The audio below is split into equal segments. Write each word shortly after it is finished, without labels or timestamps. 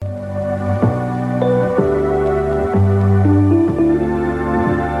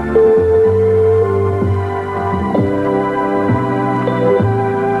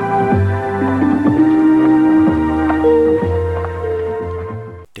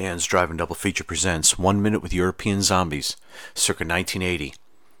Dan's Driving Double Feature presents 1 Minute with European Zombies, circa 1980,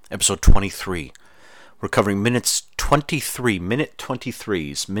 episode 23. We're covering minutes 23, minute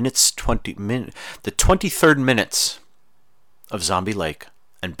 23s, the 23rd minutes of Zombie Lake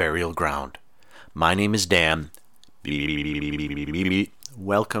and Burial Ground. My name is Dan.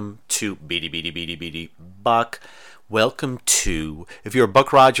 Welcome to Beady Buck. Welcome to, if you're a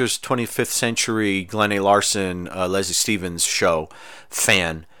Buck Rogers 25th Century, Glenn A. Larson, Leslie Stevens show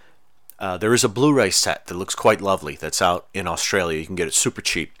fan, there is a Blu-ray set that looks quite lovely that's out in Australia. You can get it super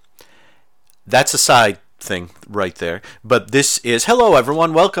cheap. That's a side thing right there. But this is, hello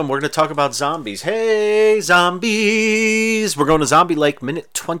everyone, welcome. We're going to talk about zombies. Hey, zombies! We're going to Zombie Lake,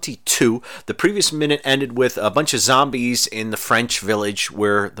 minute 22. The previous minute ended with a bunch of zombies in the French village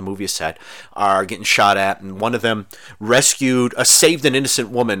where the movie is set are getting shot at, and one of them saved an innocent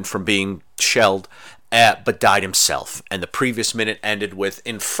woman from being shelled, but died himself. And the previous minute ended with,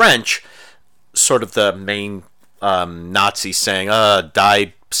 in French, sort of the main Nazi saying,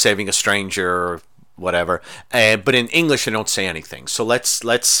 died saving a stranger, or whatever. But in English, they don't say anything. So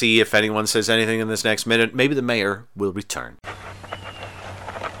let's see if anyone says anything in this next minute. Maybe the mayor will return.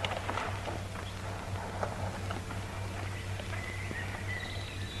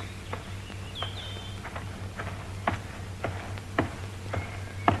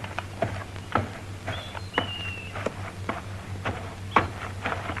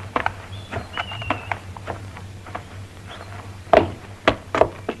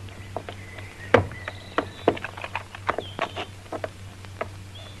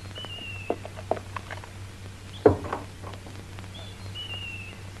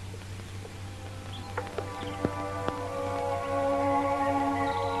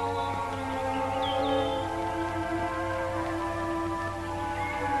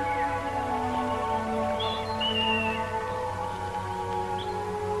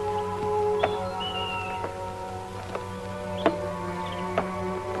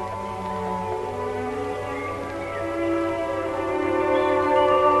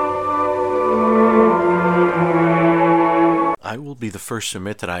 I will be the first to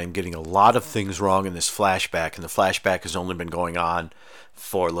admit that I am getting a lot of things wrong in this flashback, and the flashback has only been going on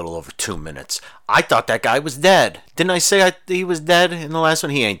for a little over 2 minutes. I thought that guy was dead. Didn't I say he was dead in the last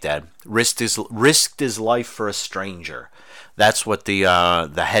one? He ain't dead. Risked his life for a stranger. That's what the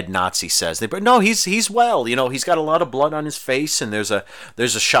head Nazi says. But no, he's well. You know, he's got a lot of blood on his face, and there's a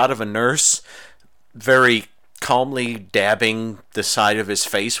shot of a nurse very calmly dabbing the side of his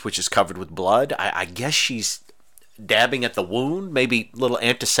face, which is covered with blood. I guess she's dabbing at the wound, maybe a little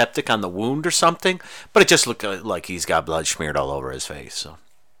antiseptic on the wound or something, but it just looked like he's got blood smeared all over his face. So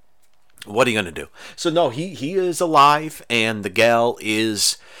what are you gonna do? So no, he is alive, and the gal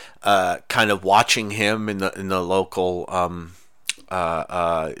is kind of watching him in the local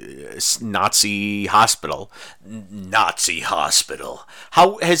Nazi hospital. Nazi hospital.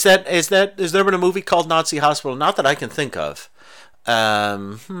 How has there been a movie called Nazi Hospital? Not that I can think of. No.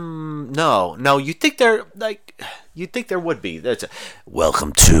 You'd think there would be.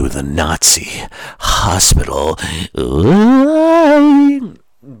 Welcome to the Nazi hospital.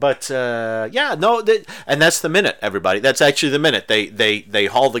 But and that's the minute, everybody. That's actually the minute. They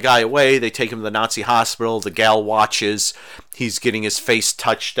haul the guy away. They take him to the Nazi hospital. The gal watches. He's getting his face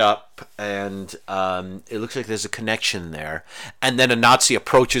touched up, and it looks like there's a connection there. And then a Nazi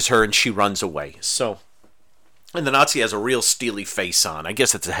approaches her, and she runs away. And the Nazi has a real steely face on. I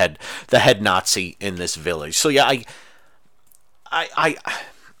guess it's the head Nazi in this village. So yeah, I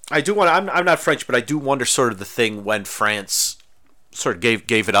do wonder. I'm not French, but I do wonder sort of the thing when France sort of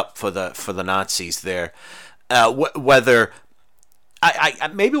gave it up for the Nazis there. Whether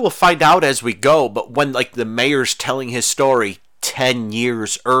maybe we'll find out as we go. But when like the mayor's telling his story 10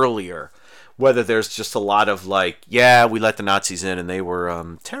 years earlier, whether there's just a lot of like, yeah, we let the Nazis in and they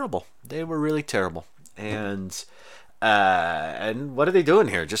were terrible. They were really terrible. And what are they doing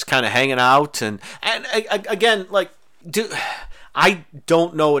here? Just kind of hanging out, and again, like, I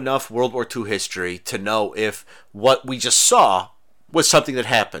don't know enough World War II history to know if what we just saw was something that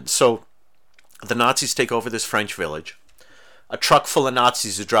happened. So the Nazis take over this French village. A truck full of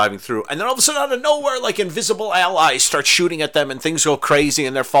Nazis is driving through, and then all of a sudden, out of nowhere, like invisible allies start shooting at them, and things go crazy,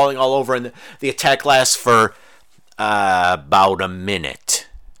 and they're falling all over, and the attack lasts for about a minute.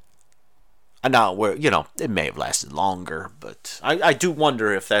 And now, it may have lasted longer, but I do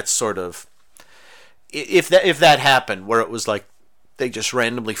wonder if that's sort of, if that happened, where it was like they just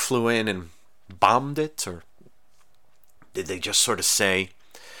randomly flew in and bombed it, or did they just sort of say,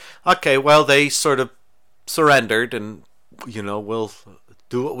 okay, well, they sort of surrendered, and we'll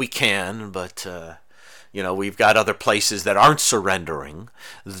do what we can, but You know, we've got other places that aren't surrendering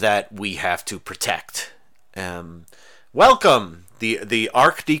that we have to protect. Welcome. The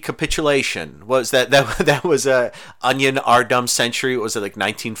Arc decapitulation was that was a Onion Our Dumb Century. Was it like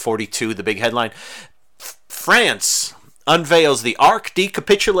 1942? The big headline: France unveils the Arc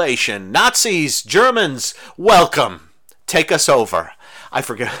decapitulation. Nazis, Germans, welcome. Take us over. I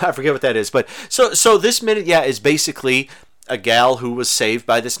forget what that is. But so this minute, is basically a gal who was saved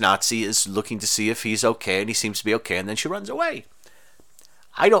by this Nazi is looking to see if he's okay, and he seems to be okay, and then she runs away.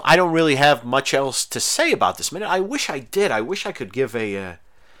 I don't really have much else to say about this minute. I wish I did. I wish I could give a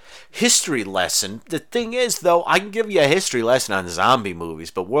history lesson. The thing is, though, I can give you a history lesson on zombie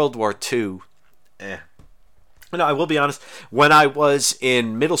movies, but World War II, I will be honest. When I was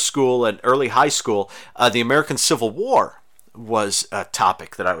in middle school and early high school, the American Civil War was a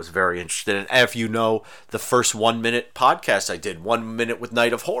topic that I was very interested in. If you know, the first 1 minute podcast I did, 1 Minute with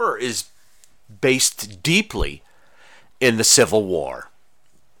Night of Horror, is based deeply in the Civil War.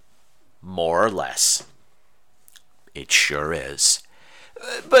 More or less. It sure is.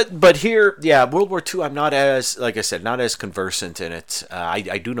 But here, World War II, I'm not as, like I said, not as conversant in it.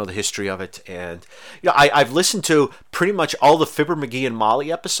 I do know the history of it. And I've listened to pretty much all the Fibber, McGee, and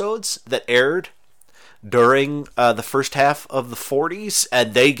Molly episodes that aired during the first half of the 40s.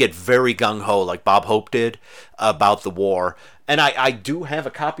 And they get very gung-ho, like Bob Hope did, about the war. And I do have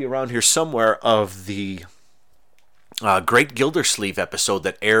a copy around here somewhere of the Great Gildersleeve episode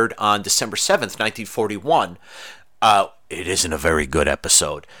that aired on December 7th, 1941. It isn't a very good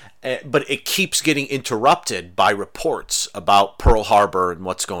episode, but it keeps getting interrupted by reports about Pearl Harbor and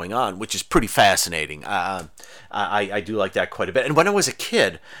what's going on, which is pretty fascinating. I do like that quite a bit. And when I was a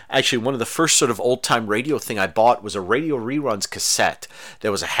kid, actually, one of the first sort of old-time radio thing I bought was a Radio Reruns cassette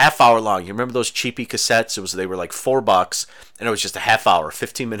that was a half hour long. You remember those cheapy cassettes? They were like $4, and it was just a half hour,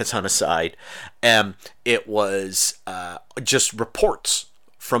 15 minutes on a side. And it was just reports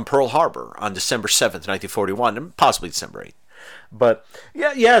from Pearl Harbor on December 7th, 1941, and possibly December 8th. But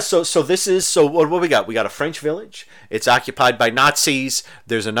so this is, so what we got? We got a French village. It's occupied by Nazis.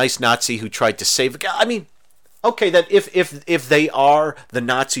 There's a nice Nazi who tried to save a guy. I mean, okay, that if they are the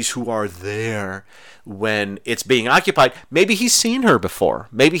Nazis who are there when it's being occupied, maybe he's seen her before.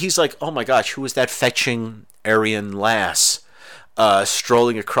 Maybe he's like, oh my gosh, who is that fetching Aryan lass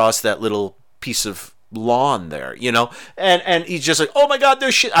strolling across that little piece of lawn there, and he's just like, oh my god,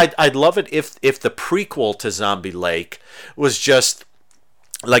 there's shit. I'd love it if the prequel to Zombie Lake was just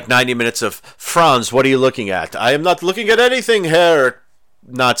like 90 minutes of, Franz, what are you looking at? I am not looking at anything, Herr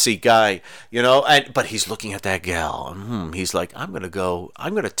Nazi guy, but he's looking at that gal. He's like, I'm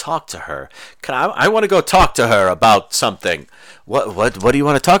gonna talk to her. I want to go talk to her about something. What do you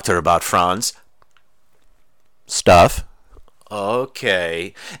want to talk to her about, Franz? Stuff.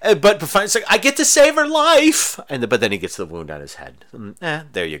 Okay, but it's like, I get to save her life, but then he gets the wound on his head.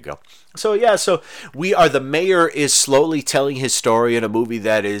 There you go. So the mayor is slowly telling his story in a movie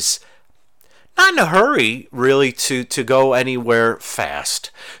that is not in a hurry, really, to go anywhere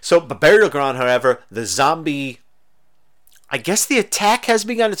fast. So, Burial Ground, however, the zombie, I guess the attack has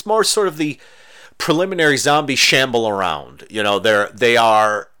begun. It's more sort of the preliminary zombie shamble around. They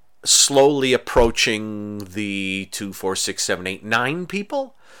are slowly approaching the 2, 4, 6, 7, 8, 9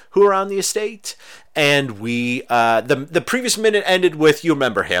 people who are on the estate. And we the previous minute ended with, you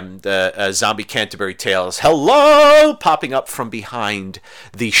remember him, the zombie Canterbury Tales, hello, popping up from behind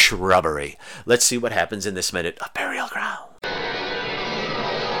the shrubbery. Let's see what happens in this minute of Burial Ground.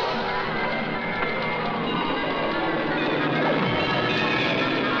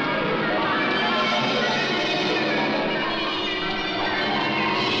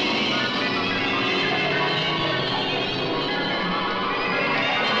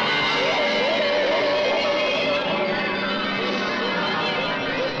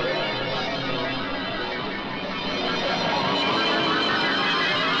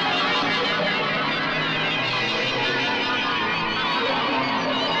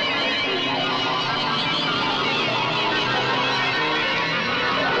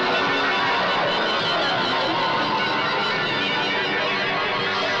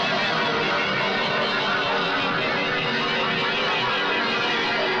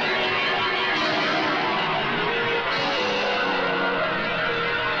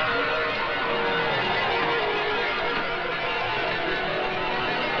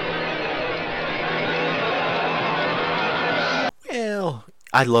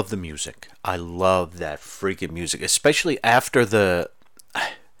 I love the music. I love that freaking music, especially after the.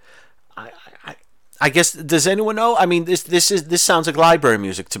 I guess, does anyone know? I mean, this sounds like library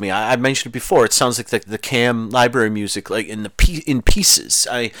music to me. I mentioned it before. It sounds like the Cam library music, like in pieces.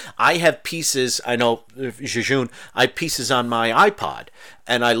 I have pieces. I know Jejun. I have pieces on my iPod,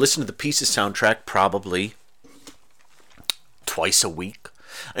 and I listen to the Pieces soundtrack probably twice a week,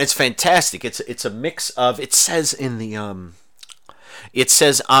 and it's fantastic. It's a mix of. It says in the It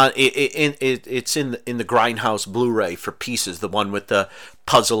says on it's in the Grindhouse Blu-ray for Pieces, the one with the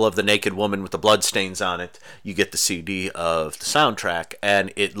puzzle of the naked woman with the bloodstains on it. You get the CD of the soundtrack,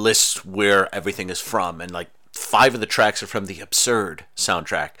 and it lists where everything is from, and like 5 of the tracks are from the Absurd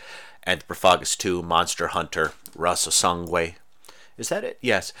soundtrack: Anthropophagus 2, Monster Hunter, Rasa Sangwe. Is that it?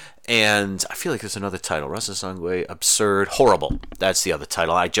 Yes. And I feel like there's another title: Rasa Sangwe, Absurd, Horrible. That's the other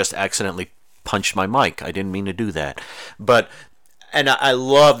title. I just accidentally punched my mic. I didn't mean to do that, but. And I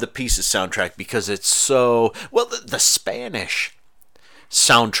love the Pieces soundtrack because it's so... Well, the Spanish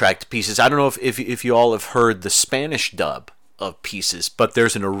soundtrack to Pieces. I don't know if you all have heard the Spanish dub of Pieces, but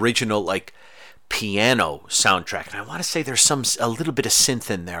there's an original, like, piano soundtrack. And I want to say there's a little bit of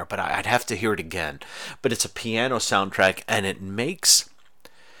synth in there, but I'd have to hear it again. But it's a piano soundtrack, and it makes...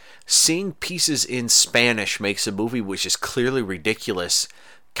 Seeing Pieces in Spanish makes a movie which is clearly ridiculous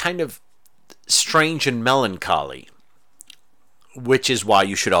kind of strange and melancholy. Which is why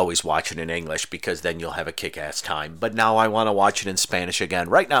you should always watch it in English, because then you'll have a kick-ass time. But now I want to watch it in Spanish again,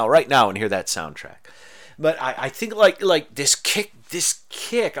 right now, and hear that soundtrack. But I think like this kick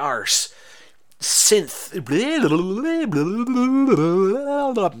arse synth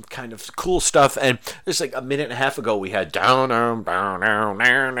kind of cool stuff. And just like a minute and a half ago, we had down,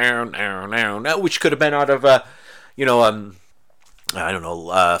 which could have been out of I don't know,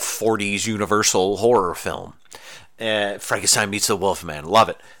 40s Universal horror film. Frankenstein Meets the Wolfman. Love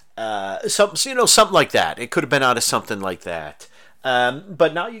it. Something like that. It could have been out of something like that.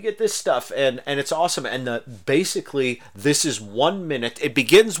 But now you get this stuff, and it's awesome. And basically, this is 1 minute. It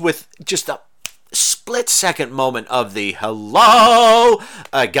begins with just a split-second moment of the hello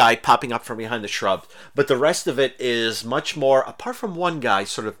guy popping up from behind the shrubs. But the rest of it is much more, apart from one guy,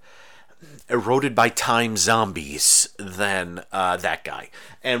 sort of eroded by time zombies than that guy.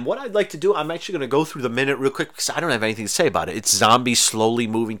 And what I'd like to do, I'm actually going to go through the minute real quick because I don't have anything to say about it. It's zombies slowly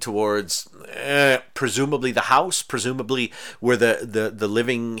moving towards presumably the house, presumably where the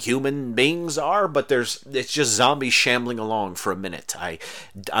living human beings are, but it's just zombies shambling along for a minute.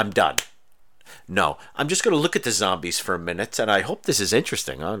 I'm done. No, I'm just going to look at the zombies for a minute, and I hope this is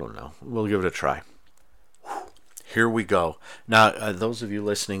interesting. I don't know. We'll give it a try. Here we go. Now, those of you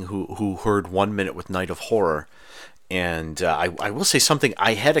listening who heard 1 minute with Night of Horror, and I will say something.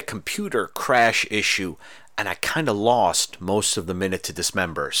 I had a computer crash issue, and I kind of lost most of the Minute to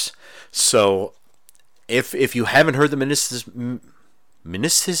Dismembers. So, if you haven't heard the Minister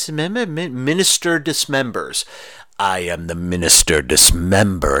Dismembers, I am the Minister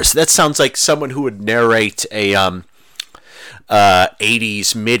Dismembers. That sounds like someone who would narrate a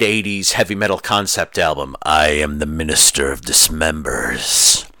mid-80s heavy metal concept album. I am the Minister of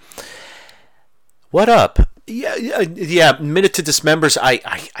Dismembers. What up? Yeah. Minute to Dismembers. I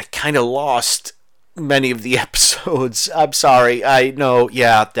kind of lost many of the episodes. I'm sorry. I know.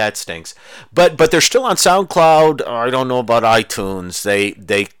 Yeah, that stinks. But they're still on SoundCloud. I don't know about iTunes.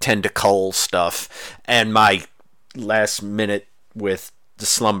 They tend to cull stuff. And my last minute with the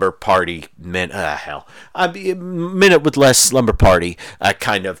Slumber Party minute with less Slumber Party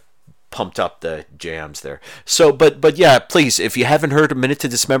kind of pumped up the jams there. So but yeah, please, if you haven't heard a Minute to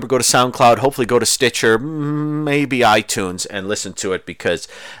Dismember, go to SoundCloud, hopefully go to Stitcher, maybe iTunes, and listen to it, because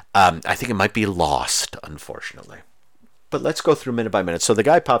I think it might be lost, unfortunately. But let's go through minute by minute. So the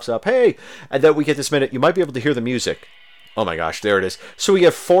guy pops up, hey, and then we get this minute. You might be able to hear the music. Oh my gosh, there it is. So we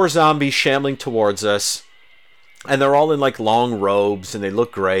have 4 zombies shambling towards us. And they're all in like long robes, and they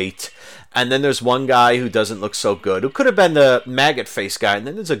look great. And then there's one guy who doesn't look so good, who could have been the maggot face guy. And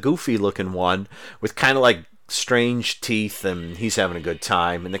then there's a goofy looking one with kind of like strange teeth, and he's having a good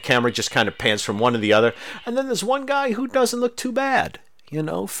time. And the camera just kind of pans from one to the other. And then there's one guy who doesn't look too bad,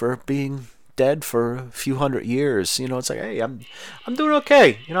 for being dead for a few hundred years. It's like, hey, I'm doing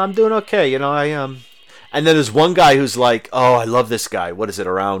okay. I'm doing okay. And then there's one guy who's like, oh, I love this guy. What is it,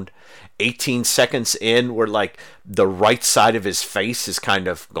 around 18 seconds in, where like the right side of his face is kind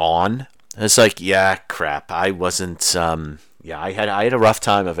of gone? And it's like, yeah, crap. I wasn't. I had a rough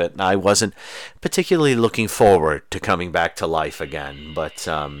time of it, and I wasn't particularly looking forward to coming back to life again. But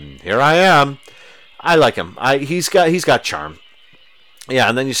here I am. I like him. He's got charm. Yeah,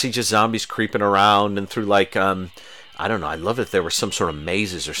 and then you see just zombies creeping around and through like I don't know. I'd love if there were some sort of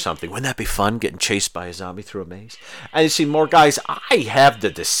mazes or something. Wouldn't that be fun, getting chased by a zombie through a maze? And you see more guys. I have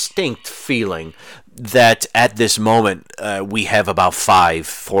the distinct feeling that at this moment we have about 4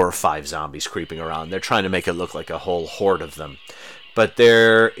 or 5 zombies creeping around. They're trying to make it look like a whole horde of them. But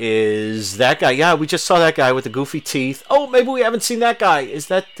there is that guy. Yeah, we just saw that guy with the goofy teeth. Oh, maybe we haven't seen that guy. Is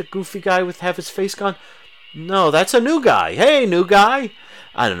that the goofy guy with half his face gone? No, that's a new guy. Hey, new guy.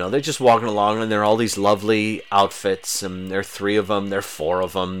 I don't know. They're just walking along, and there are all these lovely outfits, and there are 3 of them. There are 4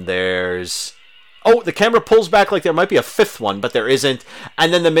 of them. There's... Oh, the camera pulls back like there might be a 5th one, but there isn't.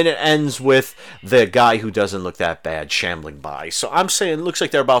 And then the minute ends with the guy who doesn't look that bad shambling by. So I'm saying it looks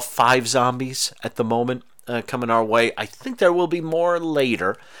like there are about 5 zombies at the moment coming our way. I think there will be more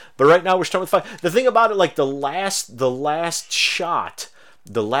later, but right now we're starting with 5. The thing about it, like the last shot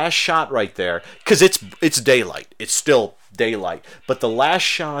right there, because it's daylight. It's still daylight, but the last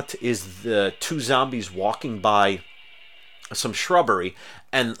shot is the 2 zombies walking by some shrubbery,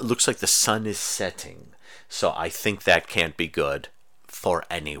 and it looks like the sun is setting. So I think that can't be good for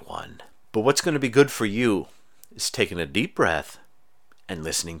anyone. But what's going to be good for you is taking a deep breath and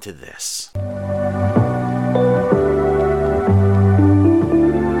listening to this.